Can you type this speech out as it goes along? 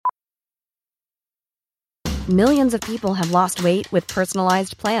Millions of people have lost weight with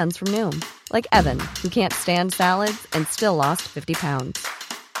personalized plans from Noom. Like Evan, who can't stand salads and still lost 50 pounds.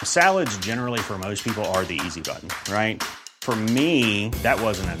 Salads generally for most people are the easy button, right? For me, that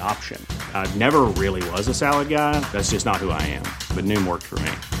wasn't an option. I never really was a salad guy. That's just not who I am. But Noom worked for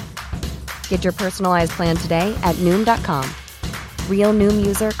me. Get your personalized plan today at Noom.com. Real Noom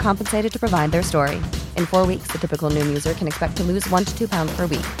user compensated to provide their story. In 4 weeks, the typical Noom user can expect to lose 1 to 2 pounds per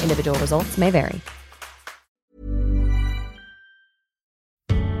week. Individual results may vary.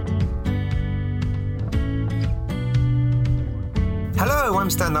 Hello, I'm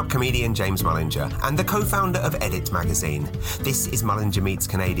stand-up comedian James Mullinger and the co-founder of Edit magazine. This is Mullinger Meets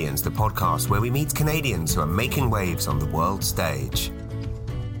Canadians, the podcast where we meet Canadians who are making waves on the world stage.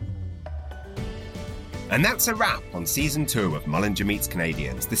 And that's a wrap on Season 2 of Mullinger Meets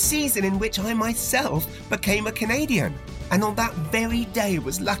Canadians, the season in which I myself became a Canadian. And on that very day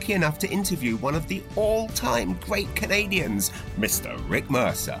was lucky enough to interview one of the all-time great Canadians, Mr. Rick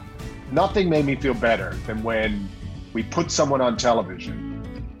Mercer. Nothing made me feel better than when we put someone on television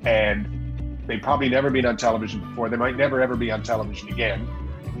and they've probably never been on television before. They might never ever be on television again.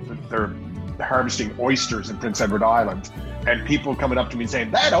 They're harvesting oysters in Prince Edward Island and people coming up to me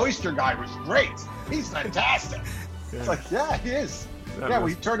saying, "That oyster guy was great. He's fantastic." Yeah. It's like, yeah, he is.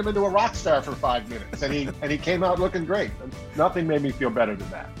 We turned him into a rock star for 5 minutes and he came out looking great. Nothing made me feel better than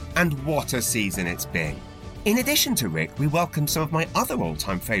that. And what a season it's been. In addition to Rick, we welcome some of my other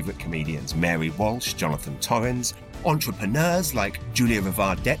all-time favourite comedians, Mary Walsh, Jonathan Torrens, entrepreneurs like Julia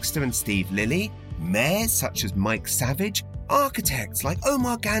Rivard-Dexter and Steve Lilly, mayors such as Mike Savage, architects like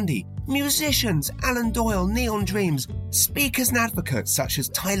Omar Gandhi, musicians Alan Doyle, Neon Dreams, speakers and advocates such as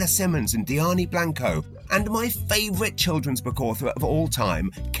Tyler Simmons and Diani Blanco, and my favourite children's book author of all time,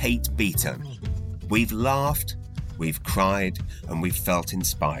 Kate Beaton. We've laughed, we've cried, and we've felt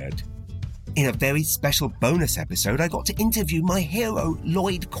inspired. In a very special bonus episode, I got to interview my hero,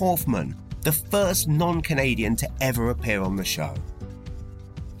 Lloyd Kaufman, the first non-Canadian to ever appear on the show.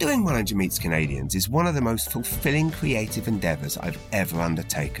 Doing Mullinger Meets Canadians is one of the most fulfilling creative endeavours I've ever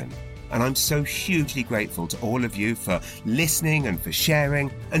undertaken. And I'm so hugely grateful to all of you for listening and for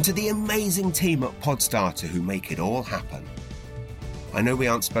sharing, and to the amazing team at Podstarter who make it all happen. I know we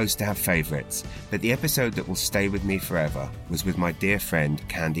aren't supposed to have favourites, but the episode that will stay with me forever was with my dear friend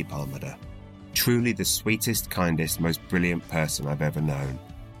Candy Palmader. Truly the sweetest, kindest, most brilliant person I've ever known.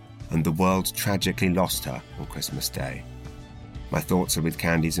 And the world tragically lost her on Christmas Day. My thoughts are with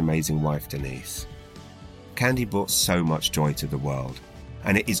Candy's amazing wife, Denise. Candy brought so much joy to the world,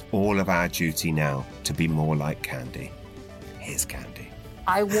 and it is all of our duty now to be more like Candy. Here's Candy.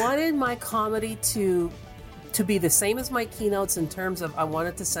 I wanted my comedy to be the same as my keynotes in terms of I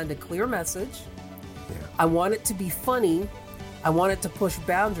wanted to send a clear message. Yeah. I want it to be funny. I want it to push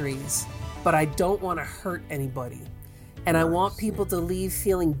boundaries, but I don't want to hurt anybody. And I want people to leave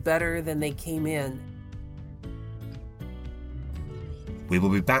feeling better than they came in. We will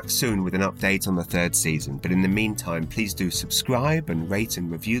be back soon with an update on the 3rd season, but in the meantime, please do subscribe and rate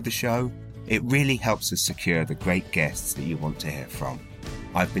and review the show. It really helps us secure the great guests that you want to hear from.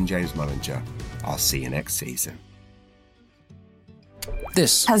 I've been James Mullinger. I'll see you next season.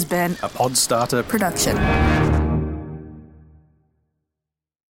 This has been a Podstarter production.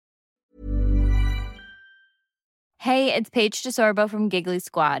 Hey, it's Paige DeSorbo from Giggly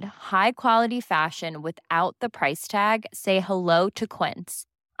Squad. High quality fashion without the price tag. Say hello to Quince.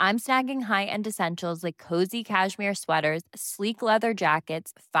 I'm snagging high-end essentials like cozy cashmere sweaters, sleek leather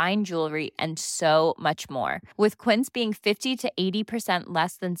jackets, fine jewelry, and so much more. With Quince being 50 to 80%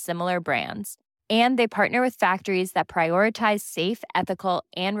 less than similar brands. And they partner with factories that prioritize safe, ethical,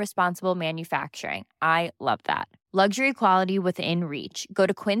 and responsible manufacturing. I love that. Luxury quality within reach. Go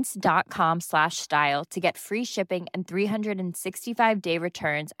to quince.com/style to get free shipping and 365-day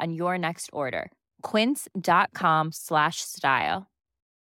returns on your next order. Quince.com/style.